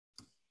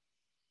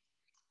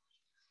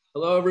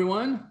Hello,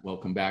 everyone.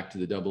 Welcome back to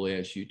the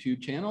AAS YouTube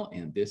channel.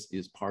 And this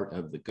is part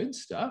of the good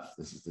stuff.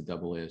 This is the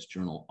AAS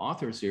Journal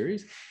Author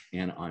Series.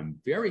 And I'm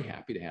very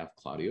happy to have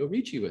Claudio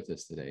Ricci with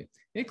us today.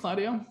 Hey,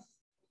 Claudio.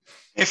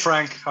 Hey,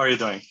 Frank. How are you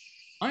doing?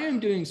 I am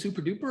doing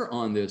super duper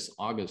on this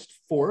August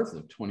 4th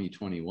of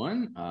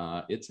 2021.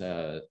 It's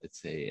a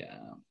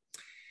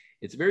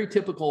very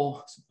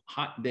typical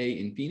hot day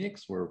in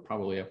Phoenix. We're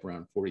probably up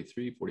around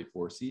 43,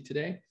 44 C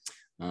today.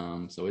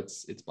 So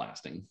it's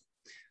blasting.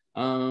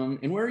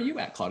 And where are you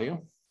at,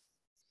 Claudio?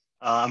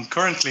 I'm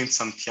currently in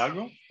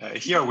Santiago.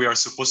 Here we are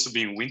supposed to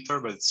be in winter,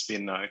 but it's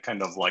been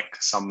kind of like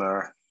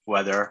summer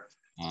weather,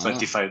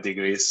 25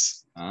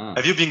 degrees.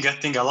 Have you been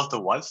getting a lot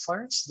of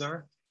wildfires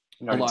there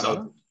in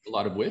Arizona? A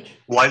lot of which?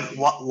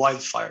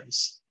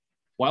 Wildfires.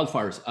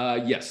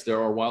 Wildfires. Yes, there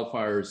are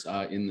wildfires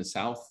in the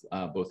south,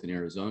 both in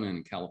Arizona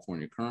and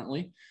California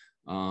currently.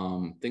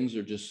 Things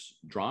are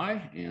just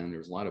dry and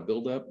there's a lot of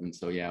buildup. And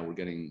so, yeah, we're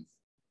getting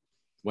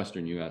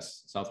Western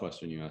US,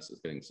 Southwestern US is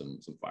getting some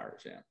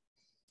fires. Yeah.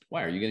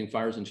 Why are you getting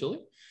fires in Chile?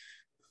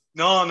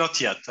 No,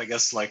 not yet. I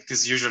guess like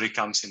this usually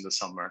comes in the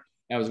summer.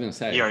 I was going to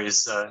say. Here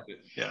is,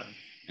 yeah.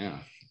 Yeah.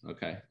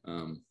 Okay.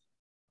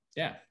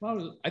 Yeah.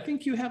 Well, I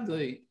think you have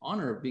the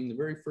honor of being the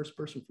very first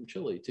person from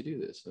Chile to do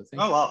this. I think.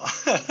 Oh, wow.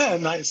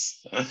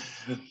 Nice.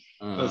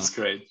 That's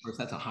great. Of course,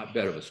 that's a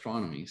hotbed of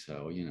astronomy.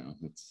 So, you know,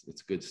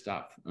 it's good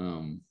stuff.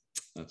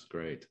 That's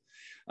great.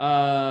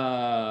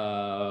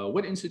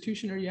 What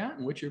institution are you at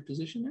and what's your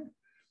position there?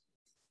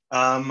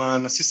 I'm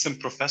an assistant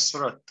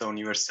professor at the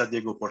Universidad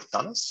Diego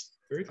Portales.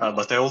 Very cool.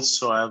 But I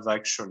also have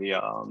actually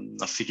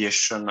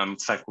affiliation. I'm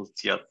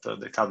faculty at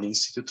the Kavli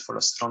Institute for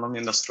Astronomy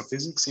and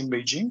Astrophysics in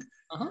Beijing.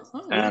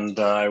 And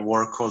I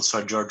work also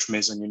at George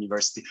Mason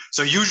University.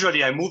 So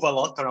usually I move a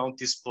lot around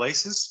these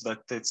places,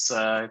 but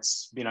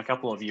it's been a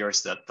couple of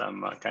years that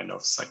I'm kind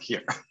of stuck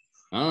here.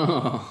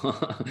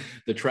 Oh,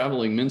 the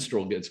traveling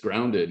minstrel gets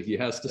grounded. He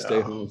has to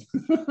stay home,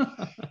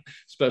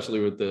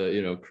 especially with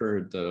the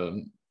current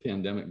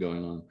pandemic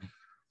going on.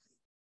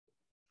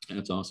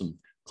 That's awesome.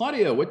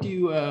 Claudio, what do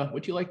you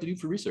like to do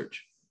for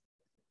research?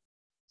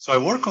 So I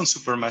work on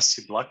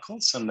supermassive black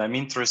holes, and I'm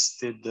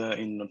interested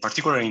in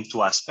particularly in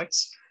two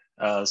aspects.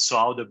 So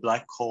how the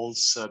black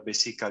holes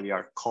basically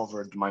are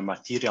covered by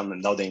material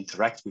and how they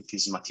interact with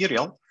this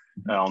material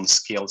on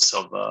scales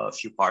of a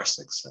few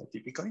parsecs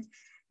typically.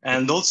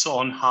 And also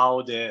on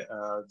how they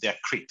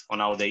accrete, on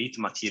how they eat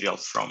material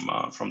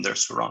from their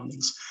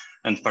surroundings.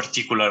 And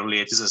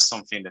particularly, this is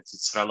something that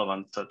is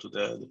relevant to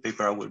the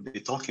paper I will be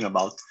talking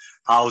about,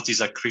 how this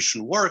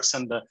accretion works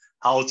and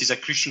how this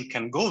accretion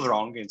can go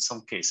wrong in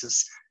some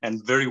cases,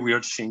 and very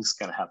weird things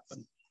can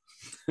happen.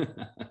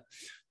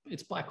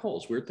 It's black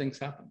holes, weird things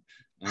happen.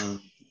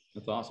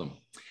 That's awesome.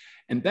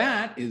 And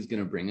that is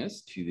going to bring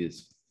us to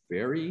this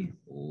very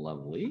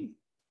lovely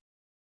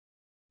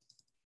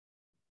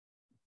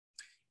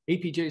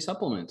APJ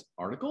supplement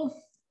article,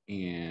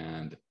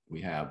 and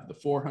we have the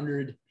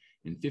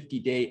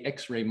 450-day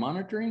X-ray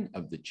monitoring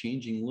of the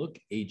changing look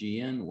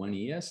AGN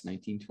 1ES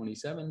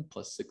 1927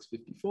 plus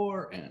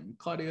 654. And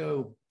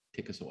Claudio,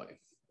 take us away.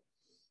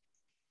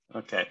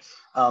 Okay,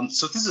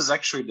 so this is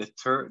actually the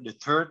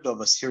third of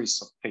a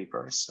series of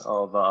papers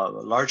of a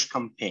large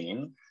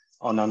campaign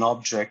on an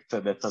object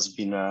that has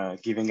been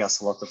giving us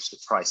a lot of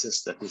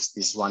surprises. That is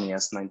this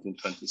 1ES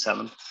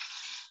 1927.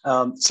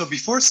 So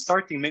before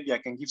starting, maybe I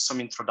can give some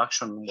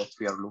introduction on what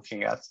we are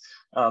looking at.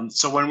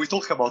 So when we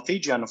talk about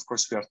AGN, of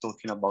course, we are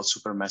talking about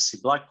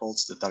supermassive black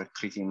holes that are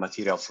accreting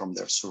material from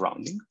their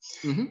surrounding.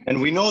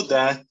 And we know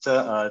that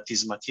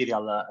this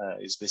material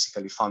is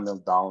basically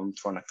funneled down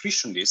to an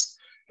accretion disk.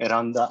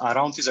 And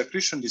around this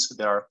accretion disk,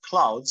 there are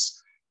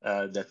clouds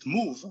that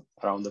move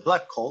around the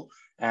black hole,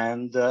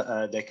 and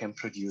they can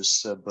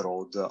produce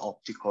broad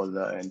optical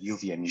and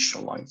UV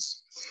emission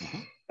lines.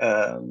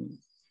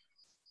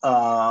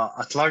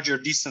 At larger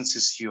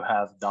distances, you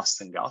have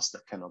dust and gas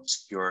that can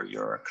obscure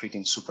your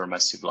accreting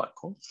supermassive black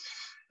hole.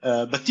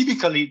 But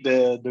typically,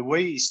 the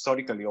way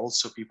historically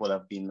also people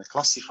have been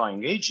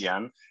classifying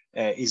AGN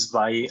is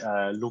by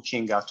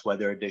looking at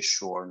whether they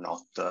show or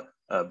not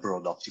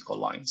broad optical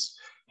lines.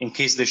 In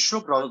case they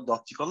show broad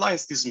optical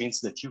lines, this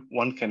means that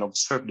one can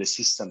observe the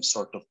system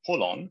sort of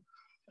pull on,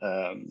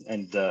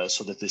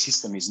 so that the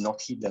system is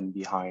not hidden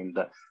behind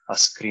a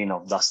screen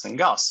of dust and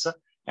gas,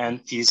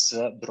 and these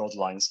broad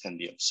lines can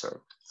be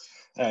observed.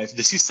 If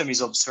the system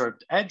is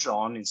observed edge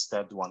on,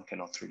 instead, one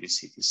cannot really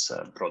see these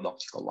broad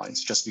optical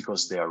lines just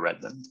because they are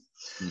reddened.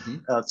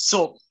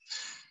 So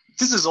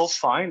this is all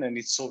fine, and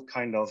it's all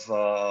kind of,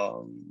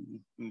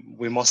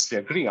 we mostly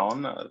agree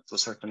on to a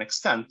certain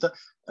extent,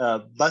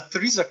 but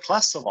there is a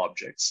class of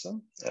objects,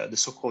 the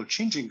so-called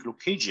changing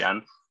look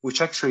AGN,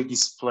 which actually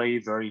display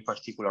very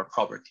particular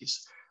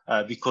properties,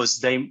 because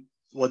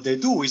what they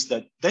do is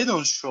that they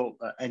don't show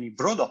any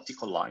broad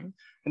optical line,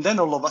 and then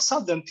all of a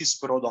sudden this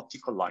broad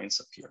optical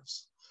lines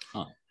appears.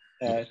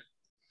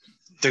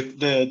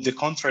 The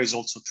contrary is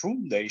also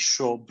true. They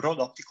show broad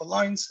optical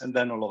lines, and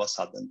then all of a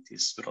sudden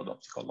these broad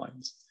optical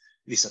lines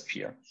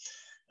disappear.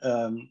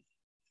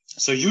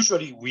 So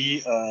usually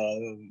we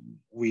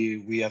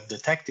have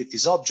detected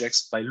these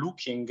objects by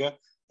looking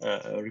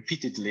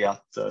repeatedly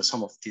at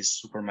some of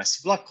these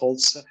supermassive black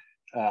holes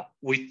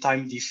with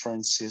time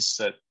differences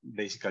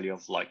basically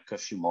of like a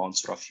few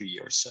months or a few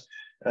years.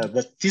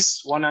 But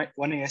this 1AS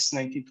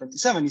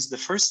 1927 is the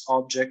first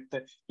object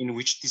in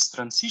which these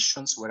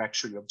transitions were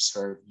actually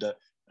observed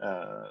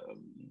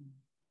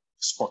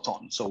spot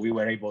on. So we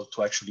were able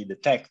to actually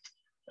detect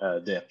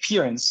the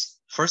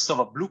appearance first of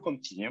a blue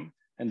continuum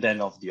and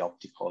then of the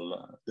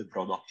optical, the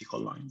broad optical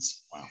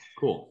lines. Wow,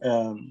 cool.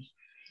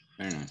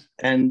 Very nice.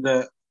 And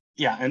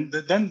yeah, and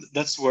then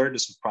that's where the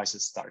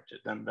surprises started.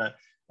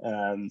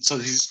 And so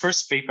this is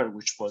first paper,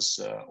 which was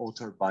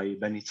authored by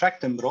Benny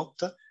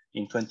Trachtenbrot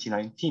in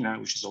 2019,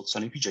 which is also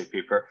an APJ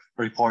paper,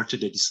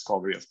 reported the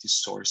discovery of this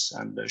source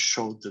and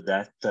showed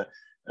that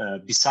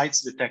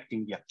besides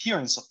detecting the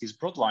appearance of these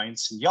broad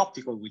lines in the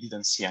optical, we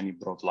didn't see any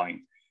broad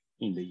line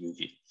in the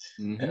UV.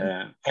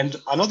 And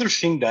another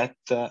thing that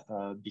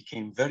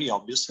became very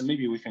obvious, and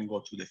maybe we can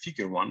go to the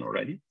figure one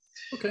already,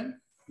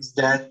 is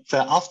that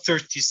after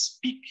this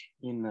peak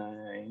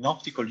in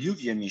optical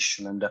UV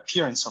emission and the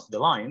appearance of the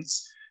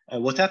lines,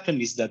 what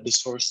happened is that the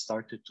source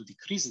started to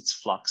decrease its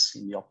flux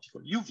in the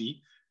optical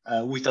UV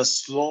with a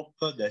slope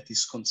that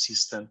is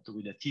consistent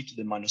with a t to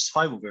the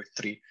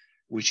 -5/3,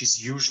 which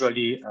is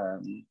usually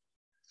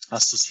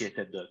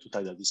associated to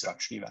tidal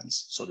disruption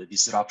events. So the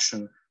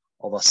disruption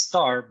of a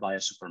star by a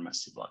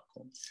supermassive black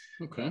hole.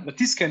 But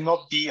this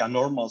cannot be a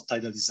normal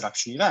tidal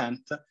disruption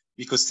event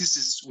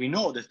because we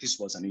know that this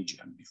was an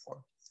AGN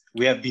before.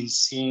 We have been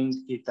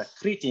seeing it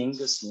accreting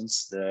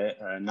since the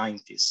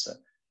 90s.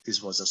 This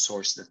was a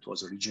source that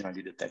was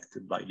originally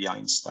detected by the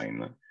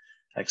Einstein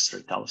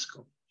X-ray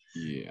telescope.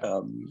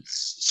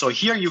 So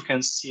here you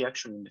can see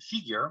actually in the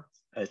figure,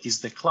 this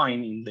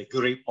decline in the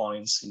gray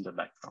points in the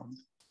background.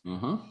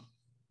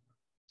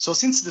 So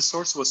since the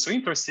source was so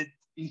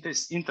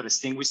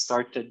interesting, we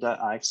started an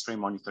X-ray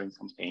monitoring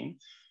campaign.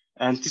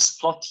 And this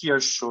plot here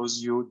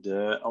shows you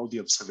all the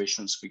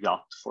observations we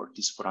got for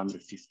these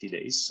 450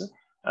 days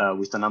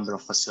with a number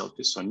of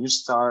facilities. So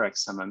NuSTAR,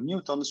 XMM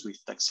Newtons, with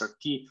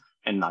XRT,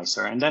 and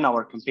NICER. And then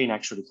our campaign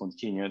actually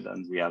continued,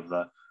 and we have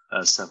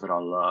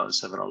several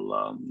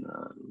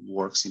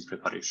works in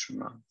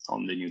preparation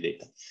on the new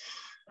data.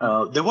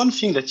 The one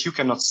thing that you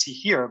cannot see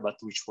here, but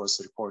which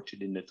was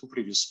reported in the two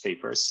previous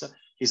papers,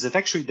 is that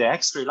actually the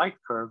X-ray light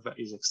curve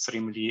is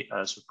extremely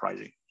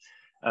surprising.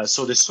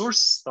 So the source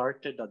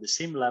started at the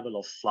same level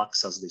of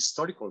flux as the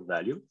historical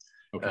value.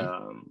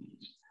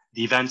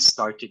 The event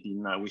started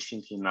we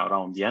think in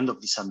around the end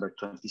of December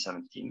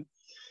 2017.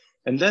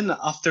 And then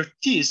after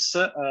this,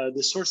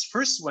 the source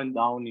first went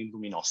down in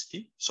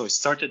luminosity. So it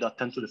started at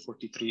 10 to the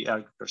 43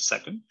 erg per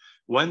second,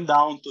 went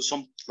down to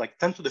some like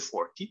 10 to the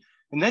 40,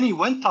 and then it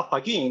went up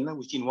again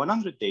within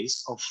 100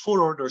 days of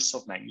 4 orders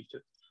of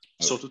magnitude.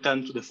 So to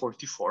 10 to the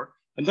 44,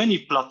 and then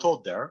it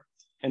plateaued there,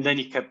 and then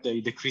it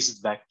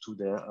decreased back to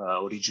the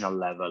original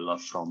level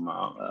from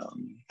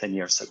 10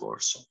 years ago or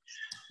so.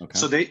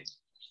 So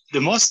the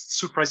most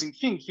surprising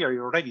thing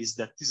here already is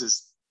that this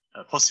is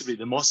possibly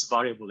the most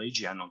variable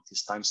AGN on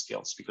these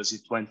timescales, because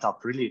it went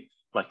up really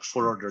like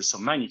 4 orders of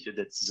magnitude.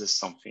 That this is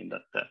something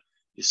that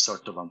is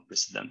sort of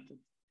unprecedented.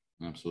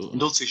 Absolutely.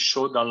 And also it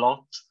showed a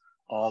lot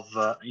of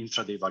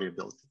intraday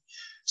variability.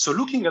 So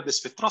looking at the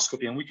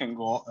spectroscopy, and we can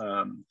go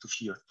to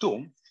figure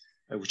 2,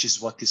 which is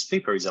what this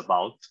paper is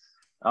about.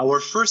 Our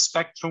first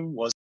spectrum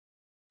was,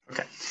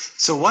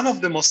 so one of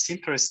the most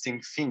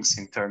interesting things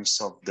in terms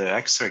of the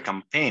X-ray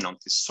campaign on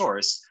this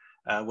source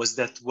was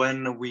that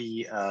when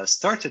we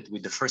started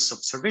with the first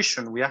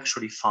observation, we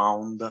actually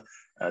found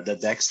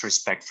that the X-ray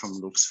spectrum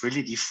looks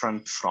really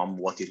different from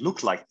what it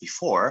looked like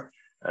before,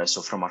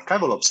 so from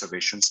archival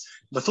observations,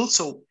 but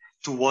also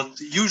to what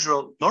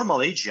usual normal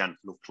AGN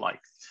looked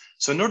like.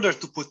 So in order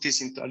to put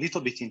this into a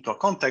little bit into a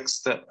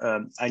context,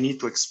 I need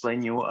to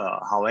explain you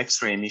how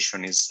X-ray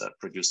emission is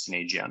produced in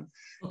AGN.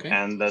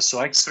 And so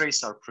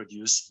X-rays are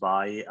produced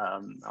by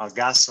a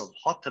gas of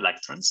hot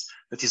electrons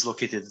that is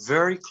located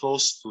very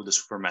close to the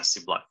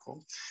supermassive black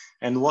hole.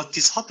 And what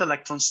these hot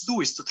electrons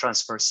do is to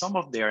transfer some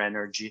of their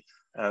energy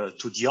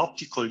to the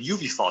optical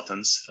UV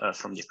photons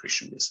from the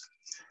accretion disk.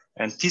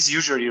 And this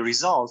usually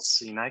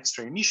results in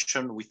X-ray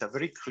emission with a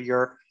very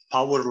clear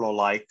power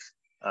law-like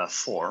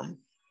form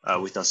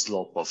with a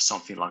slope of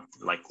something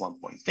like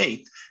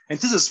 1.8. And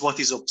this is what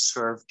is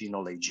observed in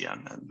all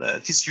AGN. And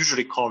this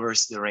usually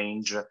covers the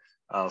range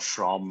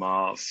from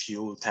a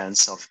few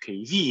tens of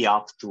keV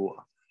up to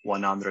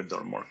 100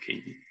 or more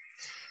keV.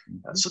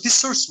 So this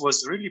source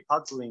was really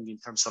puzzling in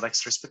terms of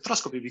X-ray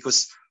spectroscopy,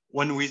 because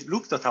when we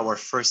looked at our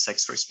first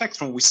X-ray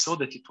spectrum, we saw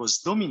that it was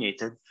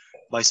dominated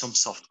by some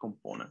soft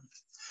component.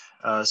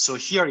 So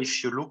here,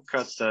 if you look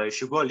at, if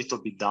you go a little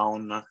bit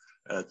down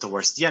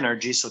towards the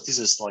energy, so this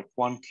is like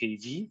 1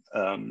 keV.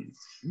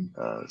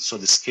 So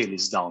the scale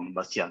is down,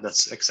 but yeah,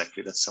 that's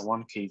a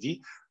 1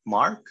 keV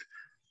mark.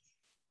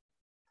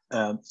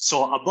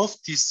 So above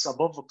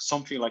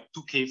something like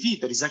 2 keV,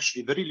 there is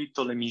actually very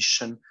little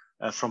emission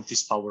from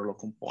this power law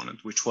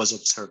component, which was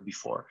observed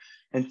before.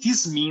 And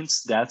this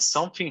means that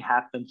something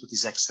happened to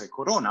this X-ray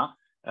corona,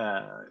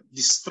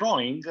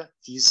 destroying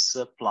this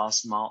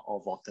plasma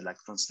of hot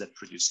electrons that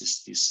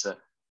produces this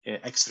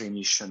X-ray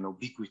emission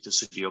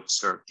ubiquitously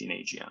observed in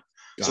AGN.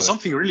 So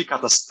something really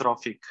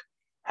catastrophic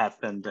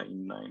happened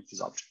in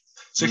this object.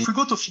 So if we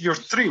go to figure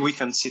 3, we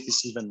can see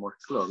this even more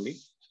clearly.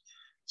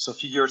 So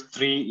figure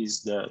 3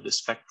 is the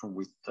spectrum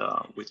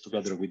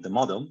together with the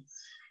model.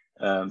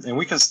 And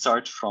we can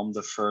start from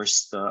the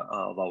first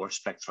of our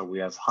spectra. We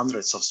have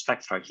hundreds of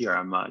spectra here.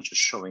 I'm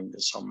just showing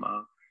some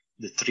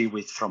the 3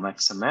 with from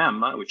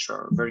XMM, which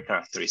are very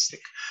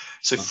characteristic.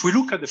 So if we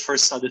look at the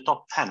first at the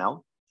top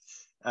panel,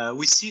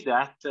 we see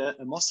that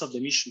most of the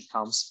emission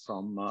comes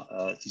from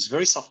this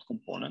very soft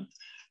component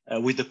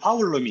with the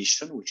power law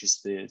emission, which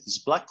is this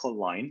black hole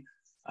line,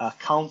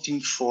 accounting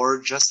for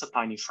just a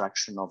tiny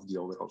fraction of the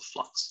overall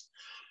flux.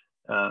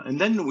 And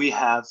then we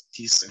have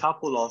this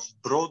couple of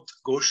broad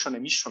Gaussian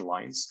emission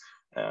lines,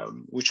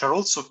 which are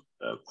also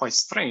quite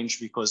strange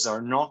because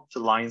are not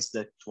the lines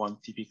that one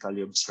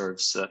typically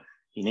observes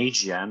in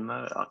AGN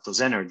at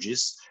those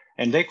energies.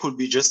 And they could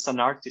be just an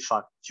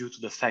artifact due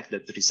to the fact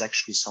that there is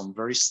actually some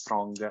very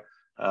strong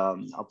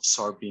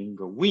absorbing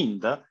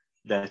wind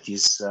that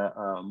is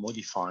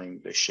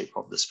modifying the shape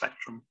of the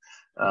spectrum.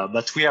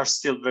 But we are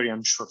still very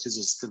unsure. This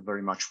is still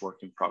very much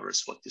work in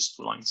progress what these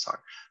 2 lines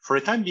are. For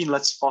the time being,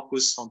 let's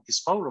focus on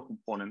this power law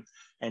component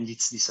and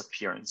its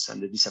disappearance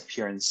and the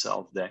disappearance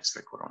of the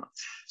X-ray corona.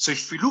 So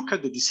if we look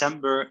at the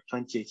December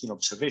 2018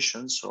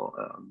 observation, so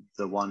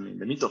the one in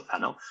the middle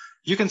panel,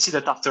 you can see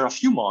that after a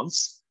few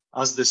months,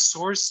 as the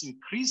source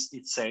increased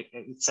its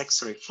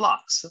X-ray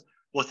flux,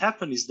 what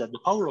happened is that the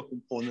power law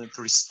component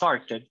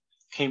restarted,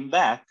 came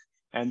back,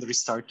 and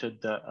restarted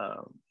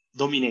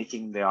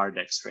dominating the hard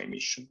X-ray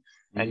emission.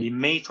 And in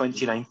May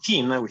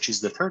 2019, which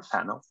is the third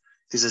panel,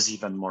 this is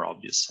even more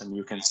obvious. And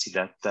you can see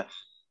that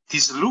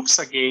this looks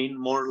again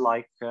more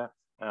like,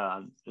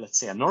 let's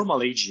say, a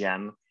normal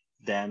AGN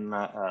than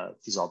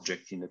this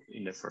object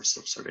in the first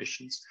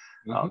observations.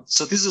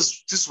 So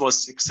this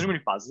was extremely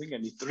puzzling,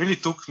 and it really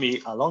took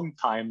me a long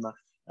time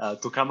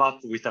to come up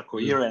with a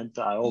coherent,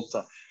 I hope,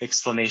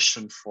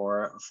 explanation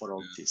for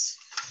all this.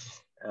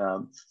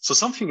 So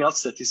something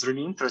else that is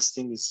really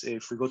interesting is,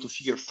 if we go to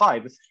figure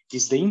 5,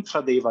 is the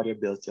intraday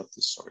variability of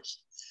the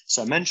source.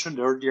 So I mentioned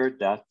earlier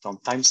that on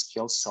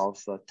timescales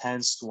of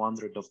tens to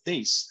 100 of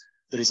days,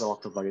 there is a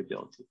lot of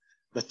variability.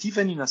 But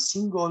even in a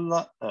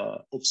single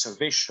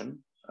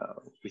observation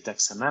with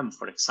XMM,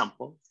 for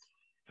example,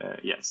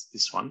 yes,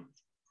 this one,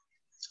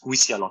 we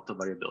see a lot of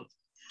variability.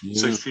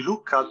 So if we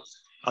look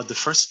at the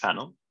first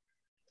panel,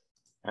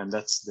 and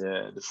that's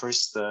the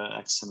first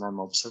XMM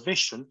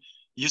observation,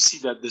 you see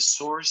that the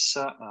source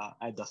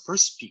at the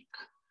first peak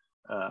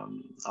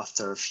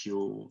after a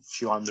few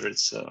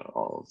hundreds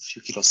or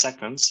few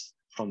kiloseconds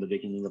from the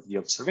beginning of the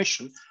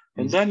observation,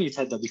 and then it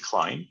had a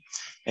decline.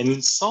 And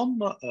in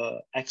some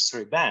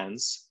X-ray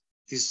bands,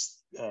 this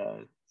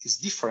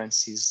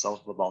difference is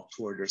of about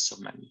 2 orders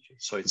of magnitude.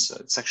 So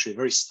it's actually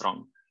very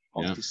strong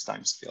on these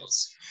time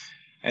scales.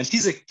 And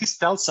this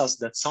tells us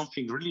that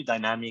something really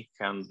dynamic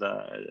and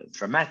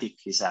dramatic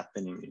is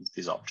happening in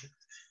this object.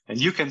 And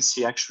you can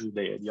see actually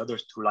the other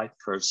 2 light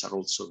curves are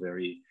also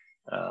very,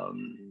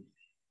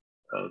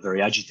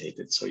 very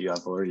agitated. So you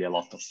have already a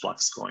lot of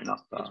flux going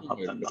up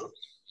and down.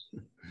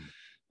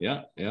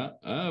 Yeah.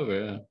 Oh,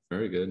 yeah.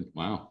 Very good.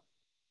 Wow.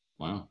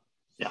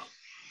 Yeah.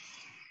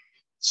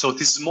 So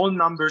these small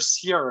numbers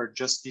here are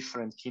just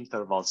different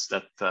intervals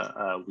that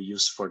we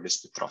use for the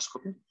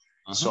spectroscopy.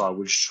 So I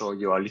will show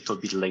you a little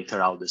bit later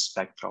how the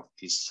spectra of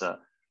these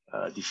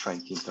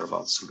different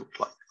intervals look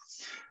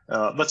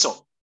like. But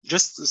so,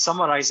 just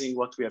summarizing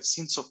what we have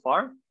seen so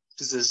far,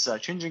 this is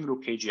changing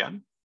look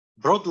AGN.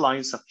 Broad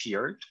lines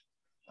appeared.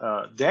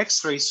 The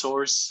X-ray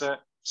source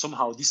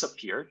somehow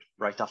disappeared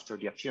right after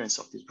the appearance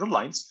of these broad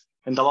lines,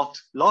 and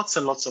lots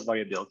and lots of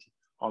variability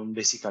on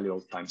basically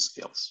all time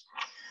scales.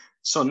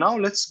 So now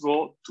let's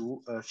go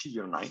to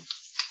figure 9,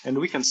 and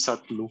we can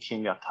start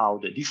looking at how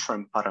the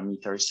different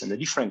parameters and the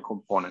different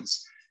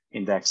components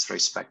in the X-ray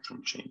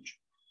spectrum change.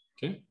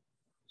 Okay.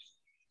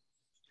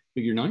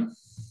 Figure 9?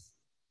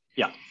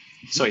 Yeah.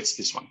 So it's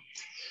this one.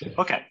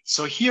 Okay,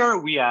 so here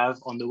we have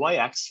on the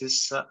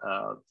y-axis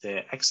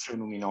the X-ray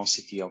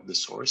luminosity of the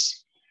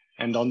source.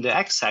 And on the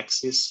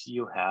x-axis,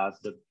 you have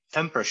the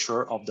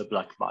temperature of the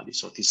black body.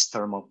 So this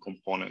thermal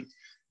component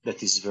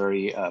that is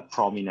very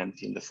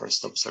prominent in the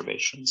first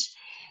observations.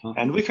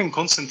 And we can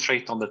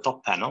concentrate on the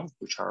top panel,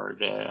 which are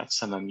the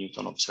XMM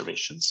Newton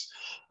observations.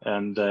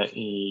 And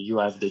you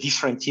have the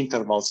different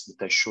intervals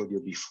that I showed you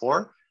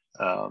before.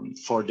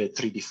 For the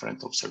 3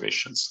 different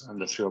observations, and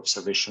the 3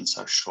 observations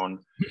are shown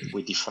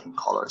with different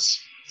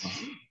colors.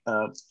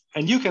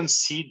 And you can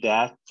see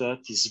that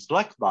this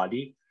black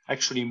body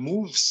actually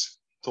moves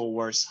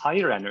towards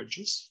higher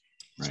energies.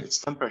 Right. So its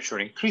temperature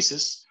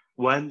increases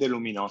when the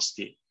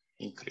luminosity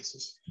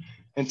increases.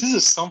 And this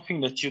is something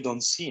that you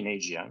don't see in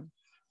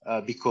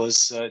AGN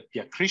because the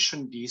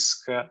accretion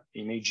disk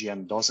in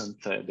AGN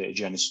doesn't, the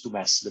AGN is too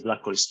massive, the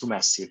black hole is too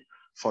massive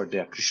for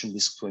the accretion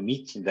disk to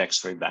emit in the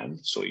X-ray band,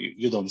 so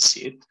you don't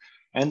see it.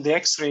 And the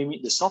X-ray,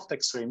 the soft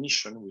X-ray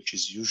emission, which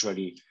is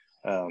usually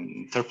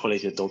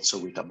interpolated also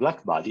with a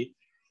black body,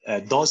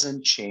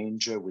 doesn't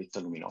change with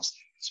the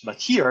luminosity.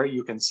 But here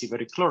you can see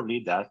very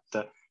clearly that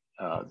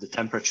the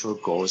temperature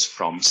goes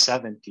from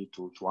 70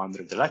 to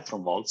 200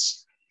 electron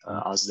volts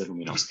as the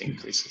luminosity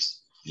increases.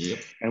 Yep.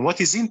 And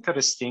what is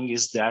interesting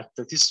is that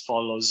this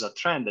follows a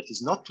trend that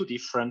is not too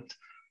different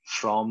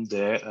from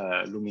the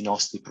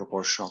luminosity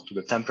proportional to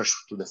the temperature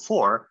to the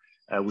 4,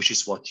 which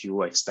is what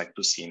you expect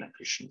to see in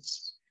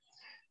accretions.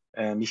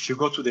 And if you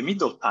go to the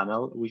middle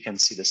panel, we can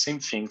see the same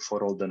thing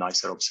for all the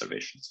NICER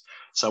observations.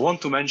 So I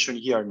want to mention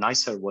here,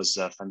 NICER was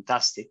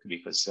fantastic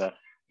because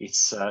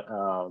it's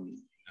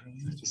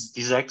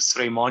this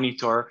X-ray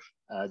monitor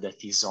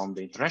that is on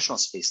the International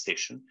Space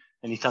Station,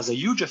 and it has a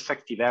huge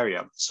effective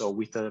area. So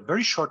with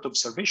very short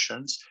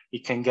observations,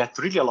 it can get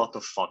really a lot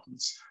of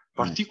photons,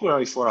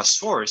 particularly for a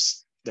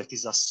source that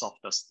is as soft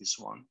as this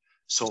one.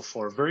 So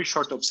for very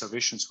short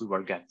observations, we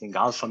were getting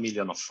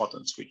 500,000 of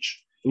photons,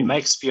 which in my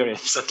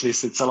experience, at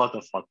least, it's a lot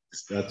of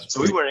photons.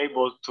 So we were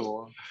able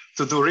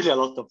to do really a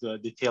lot of the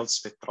detailed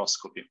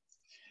spectroscopy.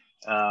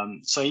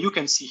 So you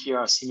can see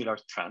here a similar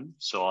trend.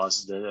 So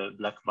as the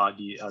black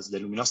body, as the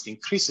luminosity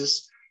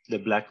increases, the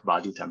black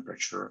body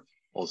temperature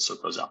also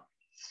goes up.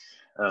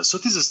 So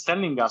this is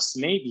telling us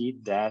maybe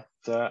that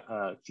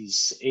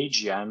this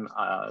AGN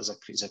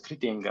is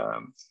accreting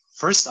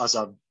first as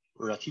a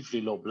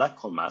relatively low black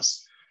hole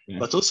mass,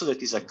 but also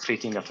that is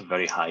accreting at a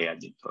very high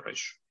Eddington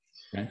ratio,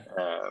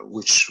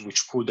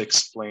 which could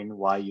explain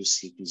why you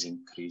see this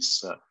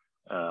increase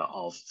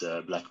of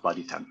the black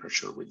body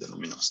temperature with the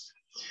luminosity.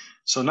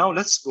 So now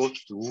let's go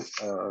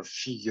to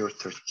figure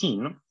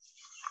 13,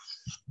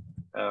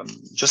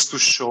 just to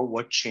show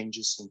what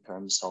changes in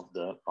terms of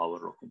the power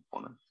law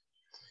component.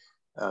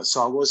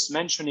 So I was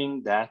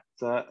mentioning that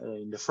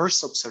in the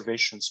first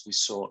observations, we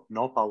saw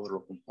no power law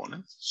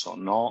component, so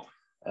no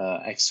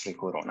X-ray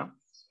corona.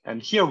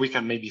 And here we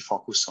can maybe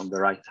focus on the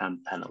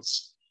right-hand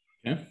panels,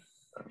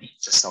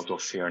 just out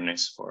of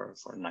fairness for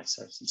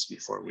NICER, since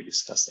before we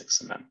discussed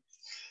XMM.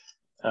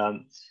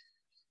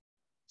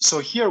 So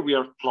here we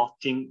are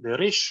plotting the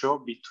ratio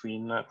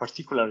between,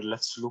 particularly,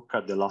 let's look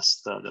at the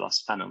last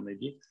panel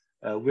maybe.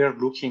 We are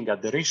looking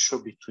at the ratio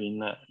between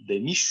the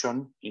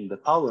emission in the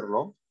power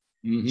law,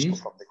 so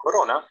from the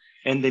corona,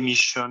 and the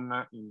emission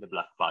in the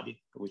black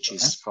body, which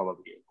is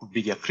probably, could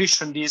be the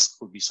accretion disk,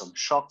 could be some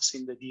shocks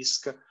in the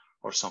disk,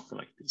 or something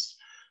like this.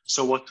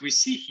 So what we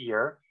see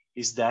here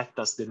is that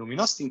as the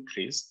luminosity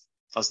increased,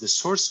 as the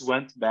source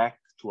went back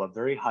to a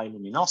very high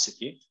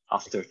luminosity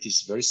after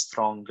this very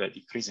strong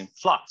decrease in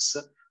flux,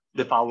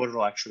 the power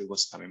law actually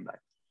was coming back.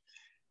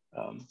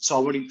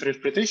 So our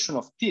interpretation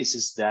of this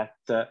is that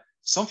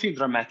something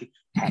dramatic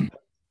happened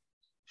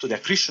to the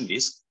accretion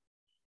disk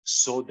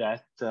so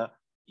that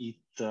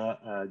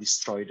it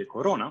destroyed the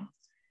corona.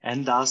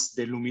 And as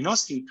the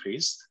luminosity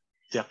increased,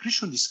 the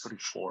accretion disk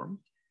reformed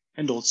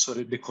and also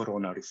the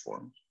corona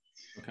reformed.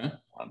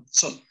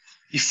 So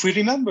if we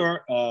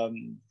remember,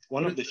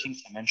 one of the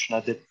things I mentioned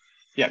at the,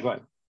 go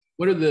ahead.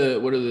 What are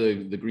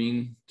the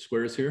green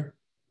squares here?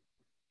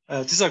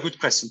 This is a good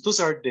question. Those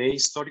are the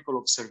historical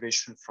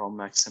observation from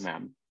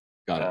XMM,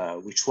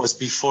 which was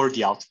before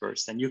the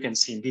outburst. And you can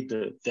see indeed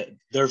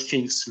their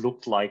things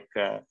look like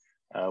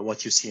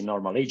what you see in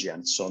normal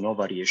AGN. So no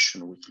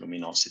variation with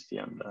luminosity,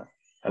 and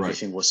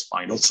everything was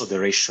fine. Also the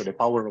ratio, the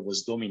power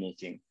was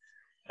dominating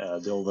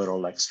the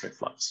overall X-ray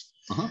flux.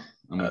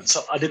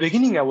 So at the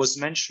beginning, I was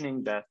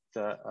mentioning that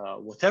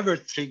whatever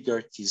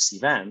triggered this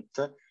event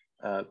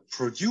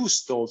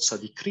produced also a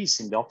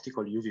decrease in the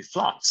optical UV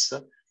flux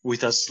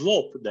with a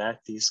slope that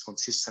is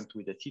consistent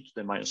with the T to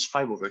the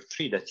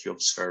 -5/3 that you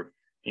observe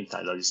in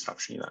tidal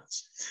disruption events.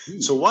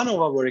 So one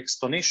of our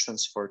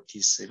explanations for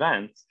this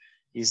event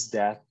is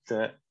that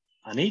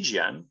an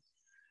AGN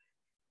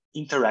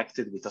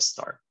interacted with a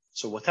star.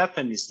 So what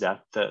happened is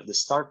that the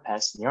star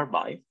passed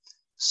nearby.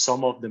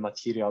 Some of the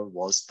material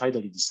was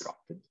tidally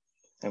disrupted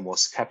and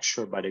was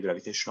captured by the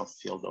gravitational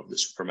field of the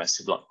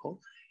supermassive black hole.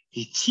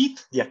 It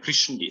hit the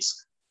accretion disk.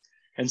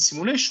 And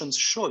simulations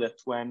show that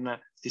when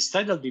this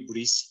tidal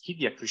debris hit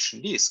the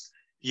accretion disk,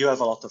 you have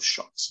a lot of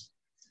shocks.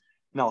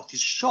 Now,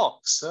 these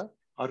shocks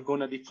are going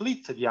to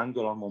deplete the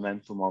angular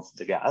momentum of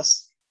the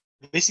gas,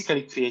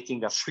 basically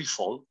creating a free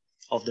fall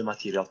of the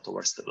material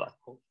towards the black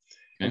hole.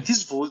 And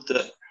this would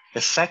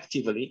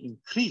effectively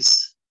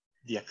increase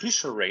the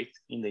accretion rate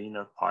in the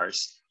inner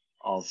parts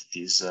of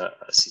this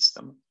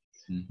system.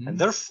 And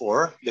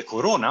therefore, the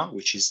corona,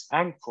 which is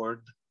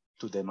anchored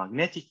to the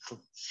magnetic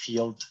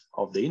field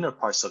of the inner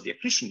parts of the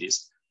accretion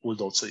disk,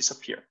 would also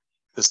disappear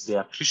because the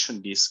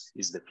accretion disk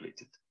is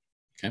depleted.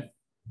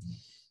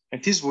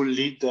 And this will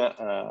lead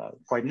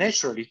quite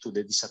naturally to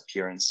the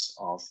disappearance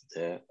of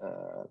the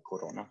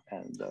corona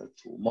and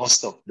to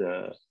most of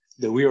the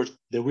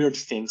weird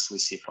things we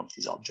see from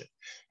this object.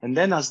 And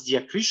then as the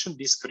accretion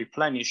disk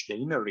replenish the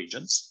inner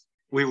regions,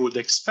 we would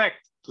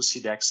expect to see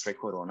the X-ray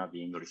corona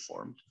being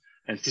reformed.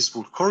 And this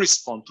will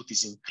correspond to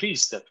this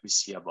increase that we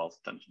see above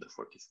 10 to the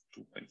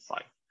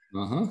 42.5.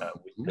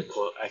 With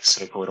the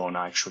X-ray corona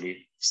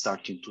actually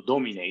starting to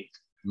dominate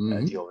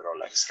the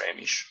overall X-ray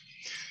emission.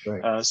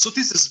 Right. So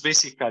this is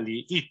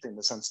basically it, in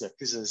the sense that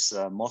this is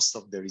most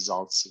of the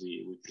results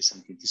we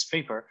present in this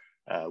paper.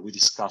 We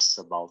discuss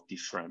about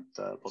different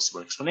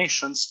possible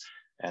explanations,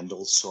 and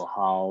also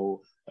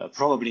how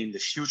probably in the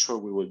future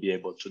we will be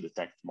able to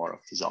detect more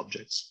of these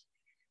objects.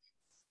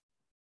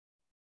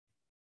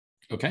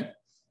 Okay,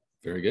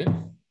 very good.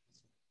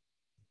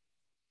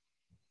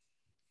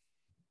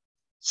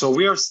 So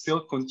we are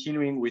still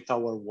continuing with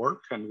our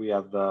work, and we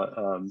have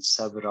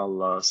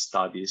several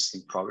studies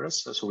in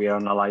progress. So we are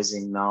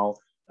analyzing now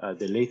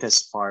the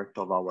latest part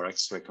of our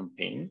X-ray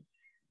campaign,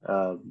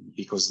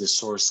 because the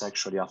source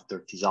actually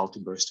after this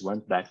outburst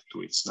went back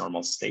to its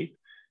normal state.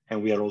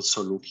 And we are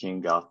also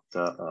looking at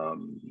the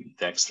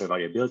X-ray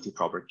variability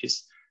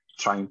properties,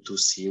 trying to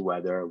see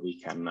whether we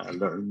can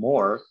learn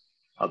more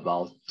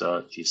about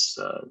this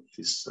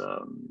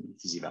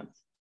event.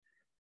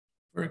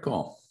 Very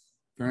cool.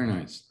 Very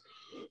nice.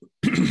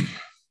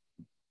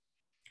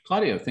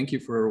 Claudio, thank you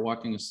for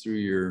walking us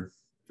through your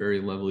very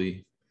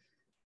lovely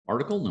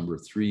article, number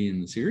 3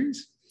 in the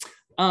series.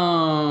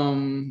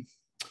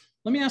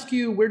 Let me ask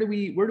you, where do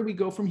we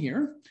go from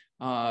here?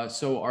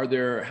 So are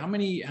there, how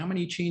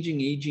many changing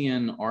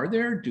AGN are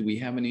there? Do we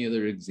have any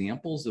other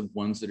examples of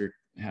ones that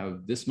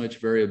have this much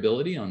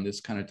variability on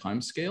this kind of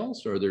time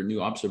scales? Or are there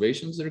new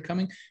observations that are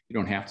coming? You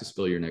don't have to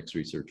spill your next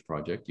research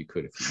project. You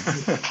could if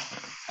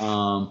you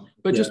want.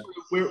 But just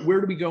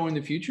where do we go in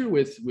the future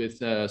with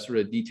sort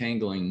of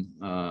detangling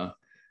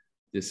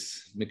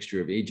this mixture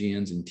of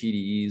AGNs and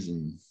TDEs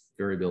and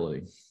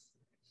variability?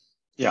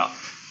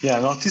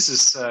 No, this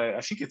is,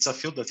 I think it's a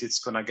field that it's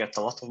going to get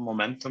a lot of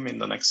momentum in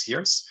the next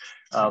years.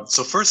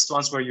 So first, to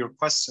answer your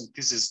question,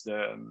 this is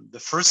the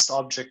first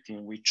object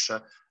in which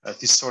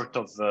this sort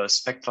of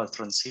spectral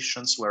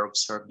transitions were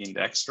observed in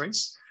the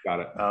X-rays. Got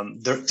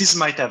it. This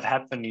might have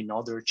happened in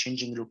other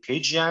changing look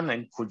AGN,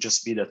 and could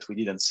just be that we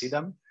didn't see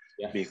them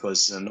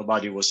because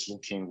nobody was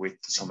looking with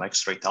some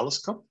X-ray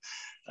telescope.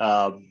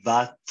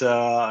 But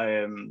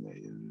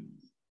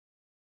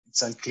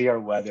it's unclear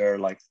whether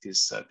like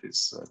this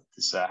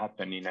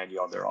happened in any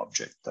other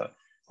object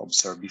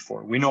observed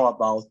before. We know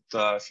about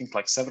I think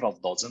like several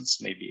dozens.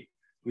 Maybe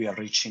we are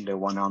reaching the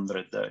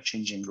 100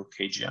 changing look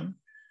AGN.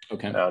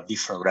 Okay.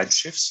 Different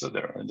redshifts. So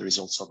there is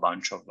also a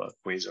bunch of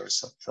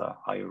quasars at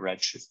higher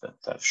redshift that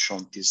have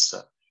shown this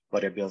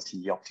variability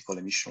in the optical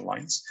emission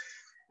lines.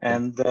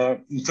 And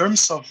in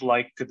terms of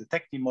like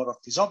detecting more of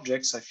these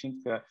objects, I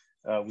think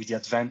with the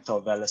advent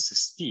of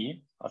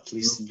LSST, at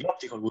least in the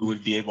optical, we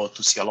will be able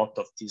to see a lot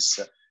of this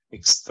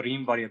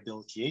extreme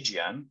variability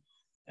AGN.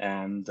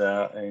 And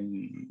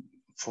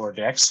for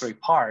the X-ray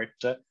part,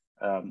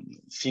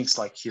 things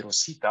like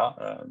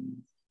Hirosita,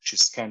 which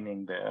is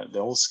scanning the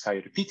whole sky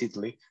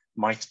repeatedly,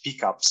 might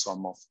pick up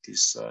some of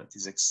these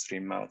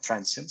extreme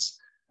transients,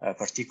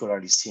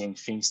 particularly seeing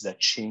things that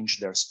change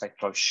their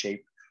spectral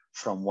shape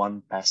from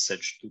one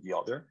passage to the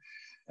other.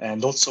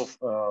 And also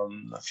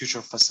a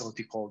future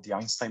facility called the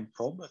Einstein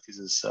probe. This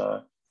is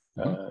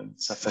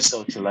it's a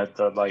facility led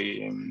by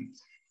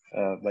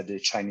the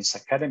Chinese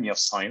Academy of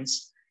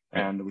Science,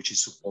 and which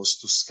is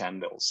supposed to scan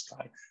the whole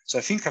sky. So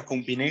I think a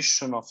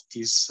combination of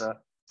these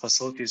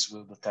facilities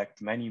will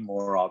detect many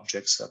more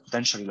objects,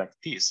 potentially like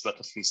this, but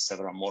at least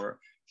several more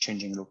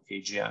changing look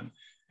AGN.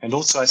 And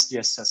also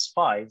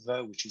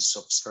SDSS-5, which is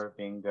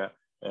observing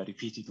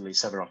repeatedly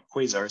several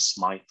quasars,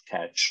 might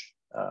catch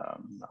a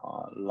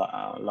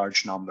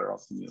large number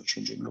of new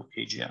changing look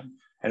AGN.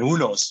 And who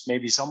knows,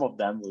 maybe some of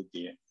them will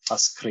be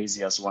as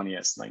crazy as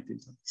 1ES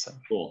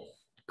 1927.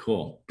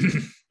 Cool.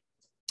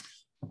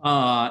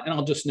 And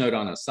I'll just note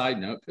on a side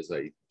note, because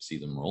I see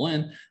them roll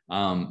in,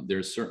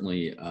 there's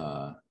certainly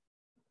a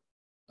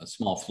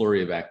small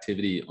flurry of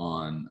activity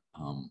on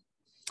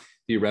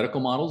theoretical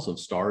models of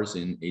stars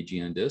in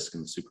AGN disk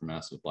and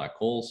supermassive black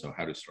holes. So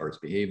how do stars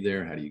behave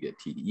there? How do you get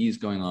TDEs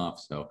going off?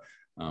 So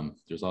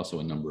there's also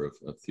a number of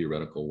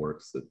theoretical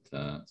works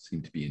that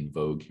seem to be in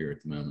vogue here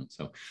at the moment.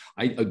 So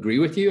I agree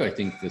with you. I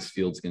think this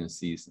field's going to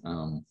see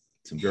some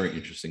very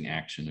interesting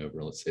action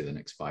over, let's say, the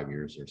next 5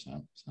 years or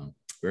so. So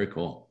very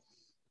cool.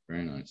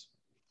 Very nice.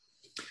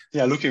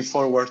 Yeah, looking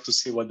forward to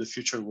see what the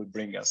future will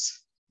bring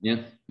us.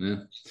 Yeah.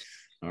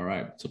 All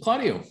right. So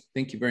Claudio,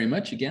 thank you very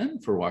much again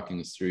for walking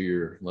us through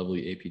your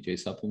lovely APJ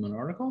supplement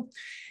article.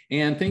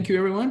 And thank you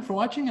everyone for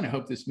watching. And I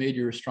hope this made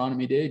your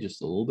astronomy day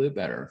just a little bit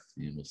better.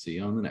 And we'll see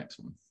you on the next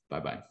one.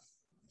 Bye-bye.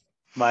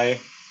 Bye.